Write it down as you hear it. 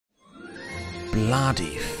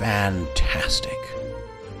bloody fantastic.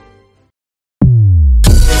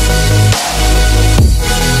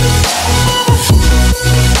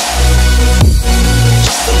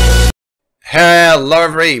 Hello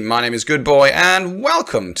everybody, my name is Goodboy and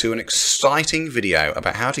welcome to an exciting video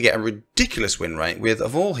about how to get a ridiculous win rate with,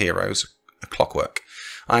 of all heroes, Clockwerk.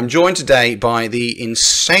 I'm joined today by the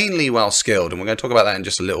insanely well-skilled, and we're going to talk about that in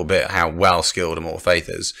just a little bit, how well-skilled ImmortalFaith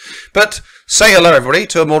is. But say hello everybody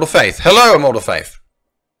to ImmortalFaith. Hello ImmortalFaith.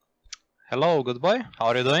 Hello Goodboy, how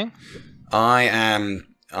are you doing? I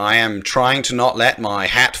am trying to not let my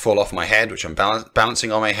hat fall off my head, which I'm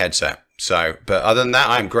balancing on my headset. So, but other than that,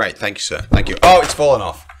 I'm great. Thank you, sir. Thank you. Oh, it's fallen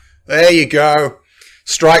off. There you go.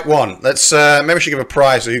 Strike one. Let's maybe we should give a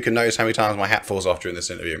prize so who can notice how many times my hat falls off during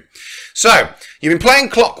this interview. So, you've been playing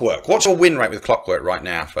Clockwerk. What's your win rate with Clockwerk right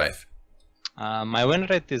now, Faith? My win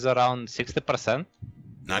rate is around 60%.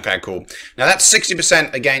 Okay, cool. Now that's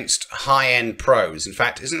 60% against high-end pros. In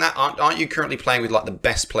fact, aren't you currently playing with like the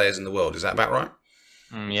best players in the world? Is that about right?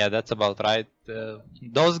 Yeah, that's about right.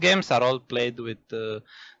 Those games are all played with the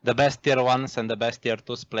best tier 1s and the best tier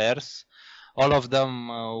 2s players. All of them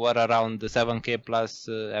were around the 7k plus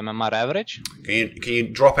MMR average. Can you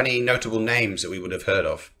drop any notable names that we would have heard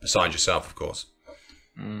of, besides yourself, of course?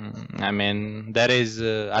 I mean, there is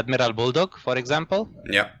Admiral Bulldog, for example.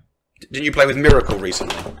 Yeah. Didn't you play with Miracle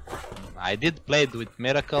recently? I did play with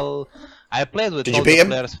Miracle. I played with Did all you beat the him?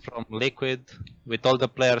 players from Liquid, with all the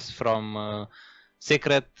players from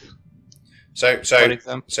Secret.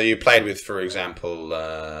 So you played with, for example,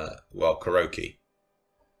 well, Kuroki.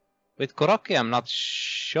 With Kuroki, I'm not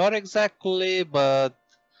sure exactly, but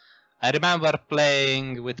I remember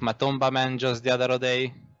playing with Matumba Man just the other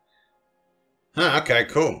day. Okay,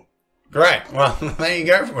 cool. Great. Well, there you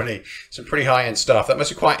go, everybody. Some pretty high-end stuff. That must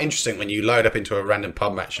be quite interesting when you load up into a random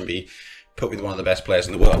pub match and be put with one of the best players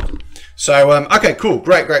in the world. So, okay, cool.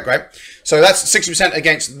 Great. So that's 60%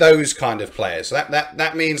 against those kind of players. So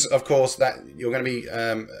that means, of course, that you're going to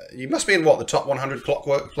be... you must be in, what, the top 100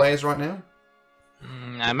 Clockwerk players right now?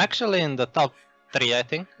 I'm actually in the top 3, I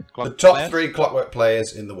think. The top 3 Clockwerk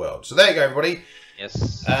players in the world. So there you go, everybody.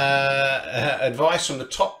 Yes. Advice from the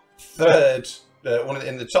top third...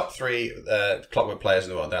 in the top 3 Clockwerk players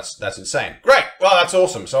in the world. That's insane. Great. Well, that's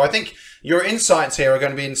awesome. So I think your insights here are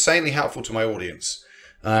going to be insanely helpful to my audience.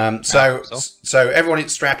 So everyone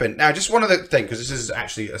strap in. Now, just one other thing, because this is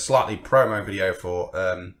actually a slightly promo video for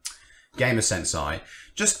Gamer Sensei.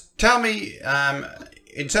 Just tell me,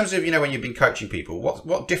 in terms of, when you've been coaching people,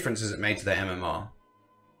 what difference has it made to their MMR?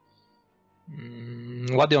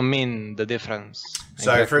 What do you mean, the difference?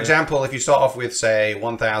 So, exactly? for example, if you start off with, say,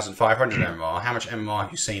 1,500 MMR, how much MMR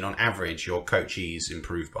have you seen on average your coachees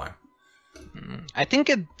improve by? I think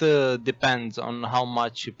it depends on how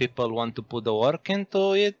much people want to put the work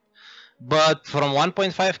into it. But from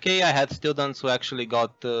 1.5k, I had students who actually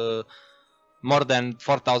got more than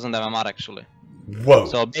 4,000 MMR, actually. Whoa!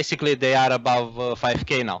 So, basically, they are above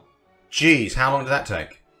 5k now. Jeez, how long did that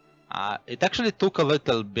take? It actually took a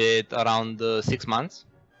little bit, around 6 months.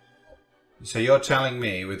 So you're telling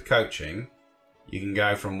me with coaching, you can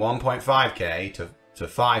go from 1.5k to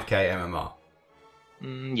 5k MMR?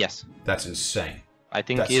 Yes. That's insane. I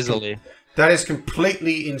think easily. That is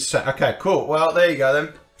completely insane. Okay, cool. Well, there you go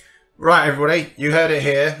then. Right, everybody, you heard it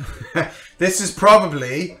here. This is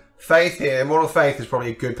probably, Faith here, ImmortalFaith is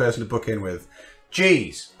probably a good person to book in with.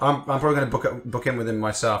 Jeez, I'm probably going to book in with him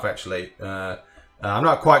myself, actually. I'm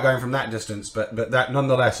not quite going from that distance, but that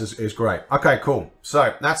nonetheless is great. Okay, cool.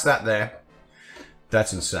 So that's that there.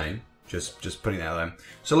 That's insane. Just putting that there.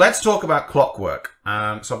 So let's talk about Clockwerk.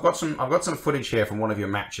 So I've got some footage here from one of your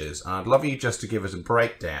matches. I'd love you just to give us a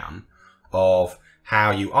breakdown of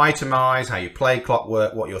how you itemize, how you play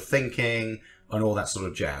Clockwerk, what you're thinking, and all that sort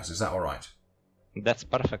of jazz. Is that all right? That's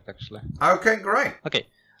perfect, actually. Okay, great. Okay,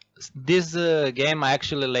 this game I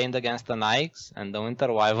actually laned against the Nyx and the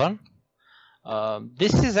Winter Wyvern.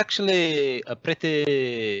 This is actually a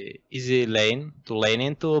pretty easy lane to lane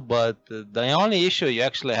into, but the only issue you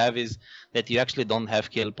actually have is that you actually don't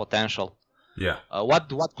have kill potential. Yeah.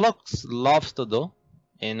 What Clocks loves to do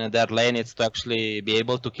in their lane is to actually be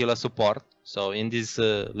able to kill a support. So in this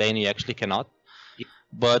lane you actually cannot.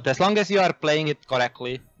 But as long as you are playing it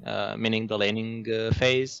correctly, meaning the laning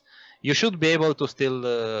phase, you should be able to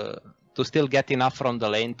still get enough from the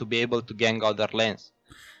lane to be able to gank other lanes.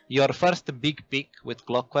 Your first big peak with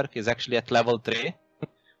Clockwerk is actually at level 3,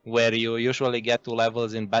 where you usually get 2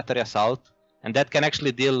 levels in Battery Assault, and that can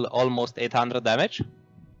actually deal almost 800 damage.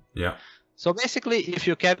 Yeah. So basically, if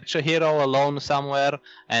you catch a hero alone somewhere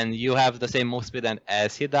and you have the same move speed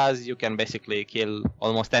as he does, you can basically kill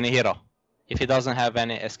almost any hero if he doesn't have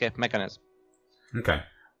any escape mechanism. Okay.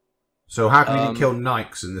 So how can you kill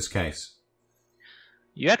Nikes in this case?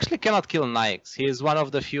 You actually cannot kill Nikes. He is one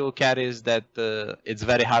of the few carries that it's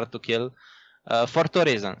very hard to kill for two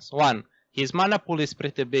reasons. One, his mana pool is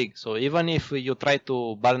pretty big, so even if you try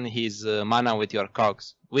to burn his mana with your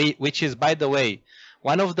cogs, which is, by the way,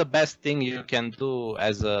 one of the best things you can do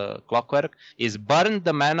as a Clockwerk is burn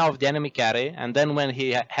the mana of the enemy carry, and then when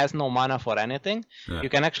he has no mana for anything, you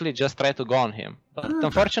can actually just try to go on him. But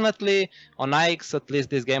unfortunately, on Ix, at least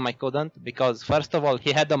this game I couldn't, because first of all,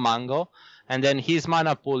 he had the mango, and then his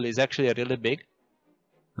mana pool is actually really big.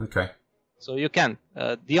 Okay. So you can't.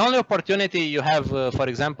 The only opportunity you have, for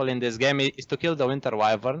example, in this game is to kill the Winter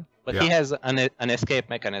Wyvern, but he has an escape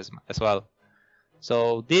mechanism as well.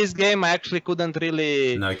 So this game I actually couldn't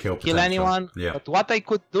really kill anyone, but what I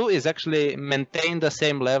could do is actually maintain the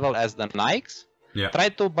same level as the Nikes, try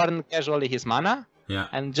to burn casually his mana,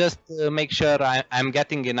 and just make sure I'm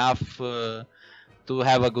getting enough to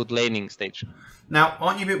have a good laning stage. Now,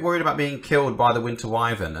 aren't you a bit worried about being killed by the Winter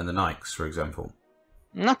Wyvern and the Nikes, for example?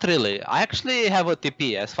 Not really. I actually have a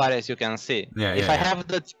TP, as far as you can see. If I have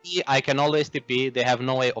the TP, I can always TP. They have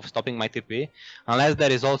no way of stopping my TP, unless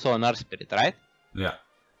there is also an Earth Spirit, right? Yeah.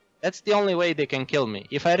 That's the only way they can kill me.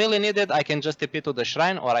 If I really need it, I can just TP to the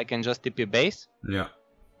shrine, or I can just TP base. Yeah.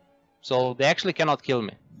 So they actually cannot kill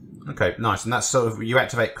me. Okay, nice. And that's sort of, you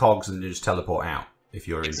activate cogs and you just teleport out if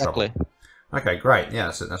you're in trouble. Okay, great. Yeah,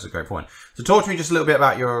 that's a great point. So talk to me just a little bit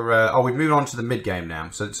about your... we've moved on to the mid-game now.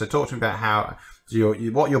 So talk to me about how...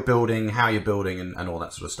 what you're building, how you're building, and all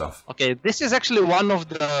that sort of stuff. Okay, this is actually one of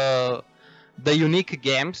the unique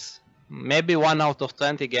games. Maybe 1 out of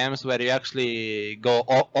 20 games where you actually go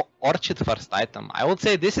Orchid first item. I would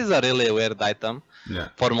say this is a really weird item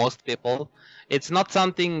for most people. It's not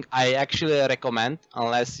something I actually recommend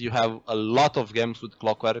unless you have a lot of games with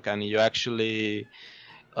Clockwerk and you actually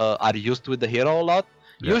are used with the hero a lot.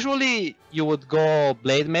 Usually you would go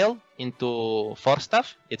Blade Mail into Force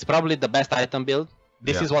Staff. It's probably the best item build.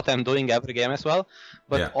 This is what I'm doing every game as well.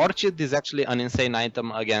 But Orchid is actually an insane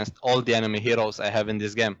item against all the enemy heroes I have in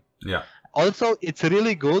this game. Yeah. Also, it's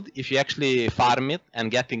really good if you actually farm it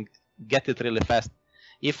and get it really fast.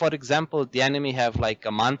 If, for example, the enemy have like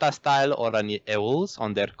a Manta style or an Eul's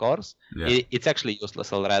on their cores, it's actually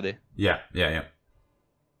useless already. Yeah.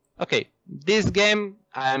 Okay, this game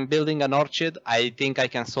I'm building an Orchid. I think I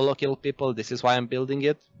can solo kill people. This is why I'm building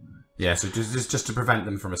it. Yeah, so just to prevent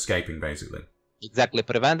them from escaping, basically. Exactly,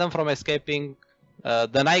 prevent them from escaping.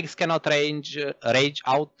 The Nikes cannot rage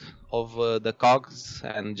out of the cogs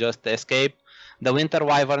and just escape. The Winter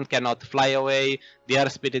Wyvern cannot fly away. The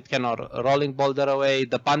Earth Spirit cannot Rolling Boulder away.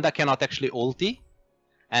 The Panda cannot actually ulti.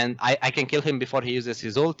 And I can kill him before he uses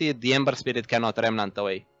his ulti. The Ember Spirit cannot Remnant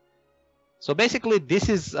away. So basically this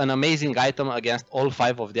is an amazing item against all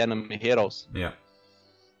 5 of the enemy heroes. Yeah.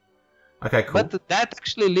 Okay, cool. But that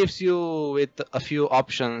actually leaves you with a few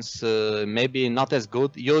options, maybe not as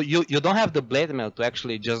good. You don't have the Blade Mail to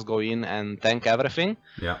actually just go in and tank everything.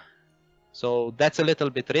 Yeah. So that's a little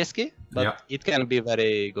bit risky, but it can be a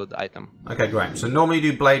very good item. Okay, great. So normally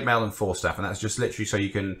you do Blade Mail and Force Staff, and that's just literally so you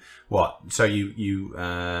can So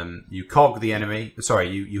you cog the enemy. Sorry,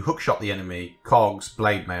 you hook shot the enemy, cogs,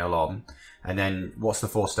 Blade Mail on, and then what's the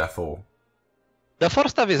Force Staff for? The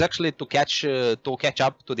Force Staff is actually to catch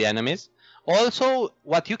up to the enemies. Also,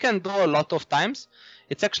 what you can do a lot of times,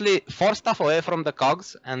 it's actually Force Staff away from the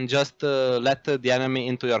cogs and just let the enemy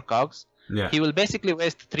into your cogs. Yeah. He will basically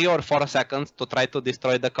waste 3 or 4 seconds to try to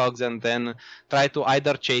destroy the cogs and then try to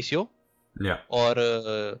either chase you,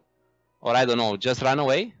 or I don't know, just run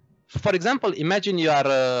away. For example, imagine you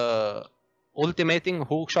are ultimating,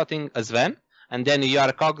 hookshotting a Sven, and then you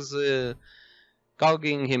are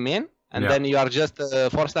cogging him in, and then you are just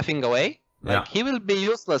Force Staffing away. Like he will be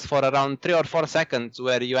useless for around 3 or 4 seconds,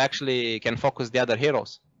 where you actually can focus the other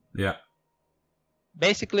heroes. Yeah.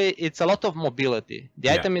 Basically, it's a lot of mobility.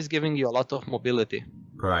 The item is giving you a lot of mobility.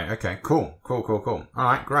 Great. Okay. Cool. All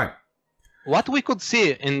right. Great. What we could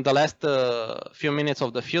see in the last few minutes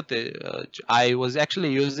of the footage, I was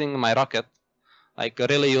actually using my rocket, like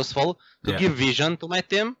really useful, to give vision to my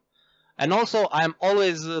team, and also I'm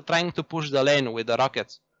always trying to push the lane with the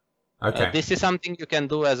rockets. Okay. This is something you can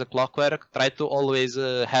do as a Clockwerk. Try to always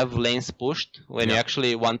have lanes pushed when you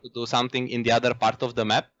actually want to do something in the other part of the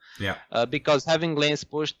map. Yeah. Because having lanes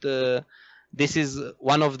pushed, this is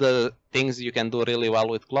one of the things you can do really well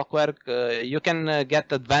with Clockwerk. You can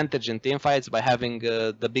get advantage in teamfights by having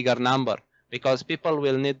the bigger number, because people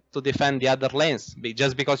will need to defend the other lanes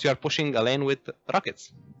just because you are pushing a lane with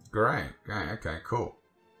rockets. Great. Okay. Cool.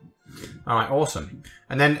 All right. Awesome.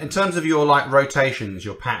 And then in terms of your rotations,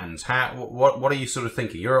 your patterns, what are you sort of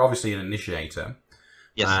thinking? You're obviously an initiator.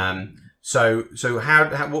 Yes. So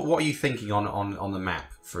what are you thinking on the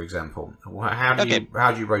map, for example? How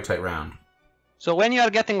do you rotate around? So when you are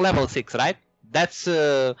getting level 6, right? That's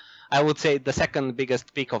I would say the second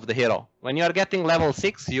biggest peak of the hero. When you are getting level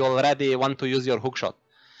 6, you already want to use your hookshot.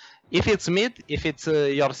 If it's mid, if it's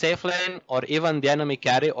your safe lane, or even the enemy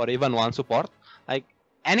carry, or even one support, like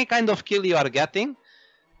any kind of kill you are getting,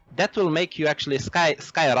 that will make you actually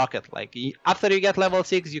skyrocket. Like after you get level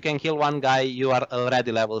 6, you can kill one guy, you are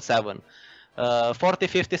already level 7.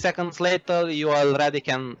 40-50 seconds later, you already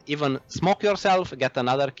can even smoke yourself, get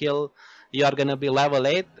another kill. You are gonna be level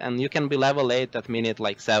 8, and you can be level 8 at minute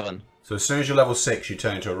like 7. So as soon as you're level 6, you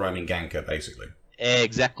turn into a roaming ganker, basically.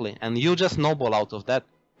 Exactly, and you just snowball out of that.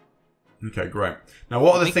 Okay, great. Now,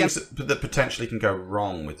 what are the things that potentially can go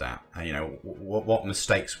wrong with that? You know, what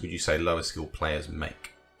mistakes would you say lower skill players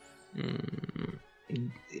make?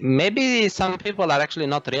 Maybe some people are actually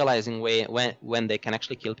not realizing when they can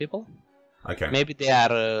actually kill people. Okay. Maybe they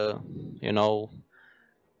are, you know,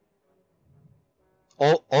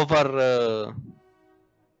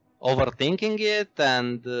 overthinking it,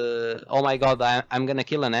 and oh my god, I'm gonna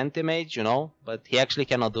kill an anti-mage, you know, but he actually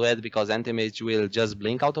cannot do it because anti-mage will just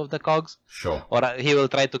blink out of the cogs. Sure. Or he will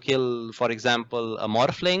try to kill, for example, a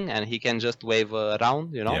morphling, and he can just wave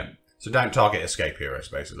around, you know. Yeah. So don't target escape heroes,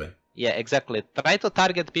 basically. Yeah, exactly. Try to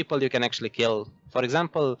target people you can actually kill. For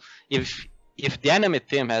example, if the enemy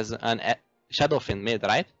team has an Shadowfin mid,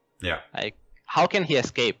 right? Yeah. Like, how can he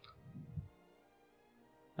escape?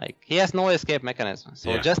 Like, he has no escape mechanism.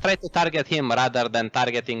 So just try to target him rather than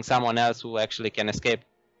targeting someone else who actually can escape.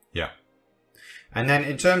 Yeah. And then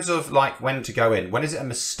in terms of, like, when to go in, when is it a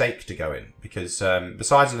mistake to go in? Because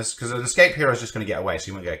besides this, because an escape hero is just going to get away, so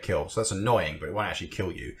you won't get a kill. So that's annoying, but it won't actually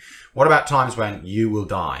kill you. What about times when you will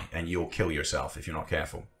die and you'll kill yourself if you're not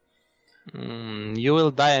careful? You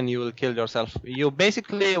will die and you will kill yourself. You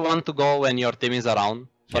basically want to go when your team is around,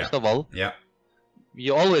 first of all. Yeah.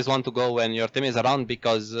 You always want to go when your team is around,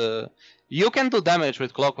 because you can do damage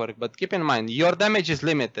with Clockwerk, but keep in mind, your damage is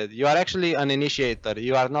limited. You are actually an initiator.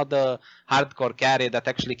 You are not the hardcore carry that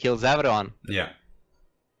actually kills everyone. Yeah.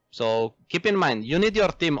 So keep in mind, you need your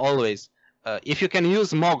team always. If you can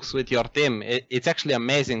use Mogs with your team, it's actually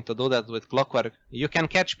amazing to do that with Clockwerk. You can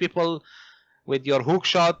catch people with your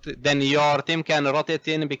hookshot, then your team can rotate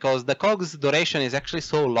in, because the cogs duration is actually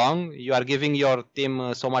so long. You are giving your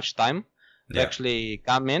team so much time to actually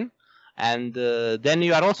come in, and then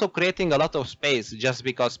you are also creating a lot of space, just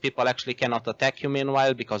because people actually cannot attack you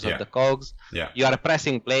meanwhile because of the cogs. You are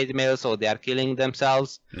pressing blade mail, so they are killing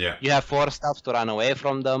themselves. You have force stuff to run away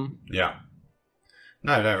from them.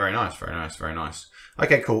 No, very nice, very nice, very nice.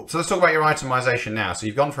 Okay, cool. So let's talk about your itemization now. So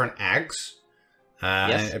you've gone for an Ags.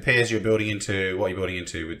 And it appears you're building into, what are you building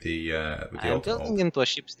into with the I'm building into a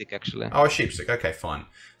sheepstick, actually. Oh, a sheepstick. Okay, fine.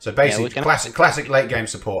 So basically, classic late game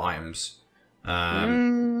support items.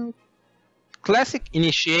 Classic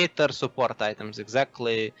initiator support items,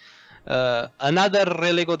 exactly. Another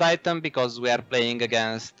really good item, because we are playing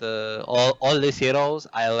against all these heroes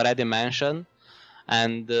I already mentioned,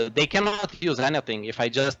 and they cannot use anything. If I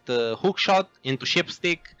just hookshot into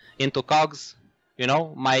sheepstick, into cogs, you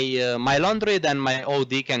know, my Laundry and my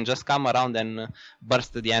OD can just come around and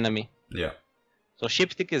burst the enemy. Yeah. So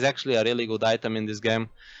sheepstick is actually a really good item in this game.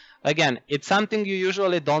 Again, it's something you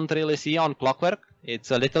usually don't really see on Clockwerk.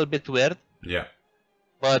 It's a little bit weird. Yeah.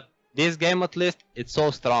 But this game, at least, it's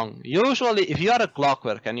so strong. Usually, if you are a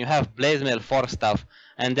Clockwerk and you have Blaze Mail for stuff,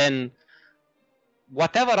 and then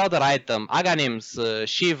whatever other item, Aghanims,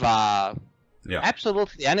 Shiva,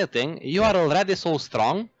 absolutely anything, you are already so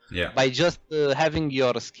strong by just having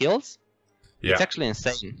your skills. It's actually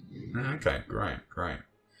insane. Okay, great.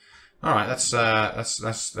 All right, that's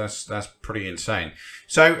pretty insane.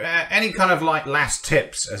 So, any kind of like last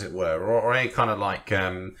tips, as it were, or any kind of like,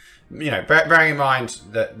 you know, bearing in mind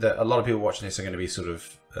that a lot of people watching this are going to be sort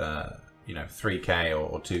of, you know, 3K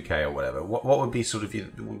or 2K or whatever. What would be sort of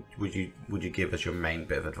would you give as your main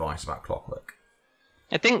bit of advice about Clockwerk?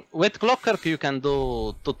 I think with Clockwerk you can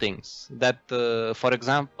do two things that, for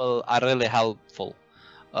example, are really helpful.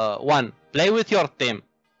 One, play with your team,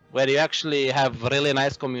 where you actually have really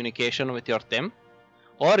nice communication with your team.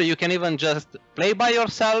 Or you can even just play by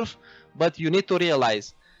yourself, but you need to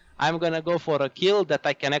realize, I'm gonna go for a kill that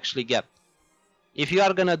I can actually get. If you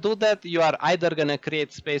are gonna do that, you are either gonna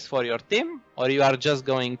create space for your team, or you are just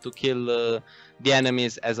going to kill the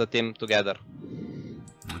enemies as a team together.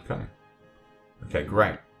 Okay,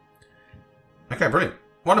 great. Okay, brilliant.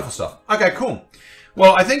 Wonderful stuff. Okay, cool.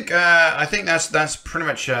 Well, I think that's pretty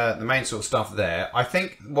much the main sort of stuff there. I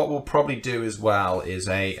think what we'll probably do as well is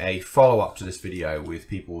a follow-up to this video with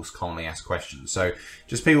people's commonly asked questions. So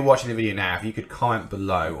just people watching the video now, if you could comment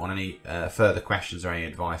below on any further questions or any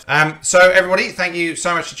advice. So everybody, thank you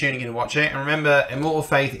so much for tuning in and watching. And remember, Immortal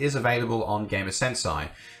Faith is available on Gamer Sensei.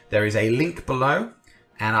 There is a link below,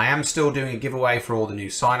 and I am still doing a giveaway for all the new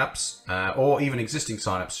signups, or even existing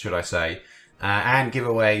signups, should I say. And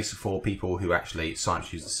giveaways for people who actually sign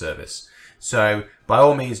to use the service. So, by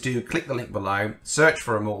all means, do click the link below, search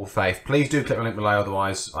for Immortal Faith. Please do click the link below,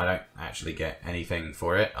 otherwise I don't actually get anything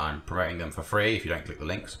for it. I'm promoting them for free if you don't click the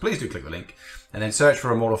link. So please do click the link. And then search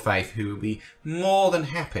for Immortal Faith, who will be more than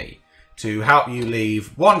happy to help you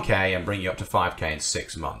leave 1k and bring you up to 5k in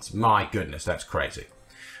 6 months. My goodness, that's crazy.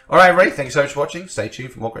 Alright, everybody, thank you so much for watching. Stay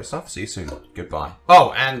tuned for more great stuff. See you soon. Goodbye.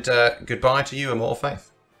 Oh, and goodbye to you, Immortal Faith.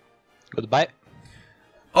 Goodbye.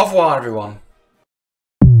 Au revoir, everyone.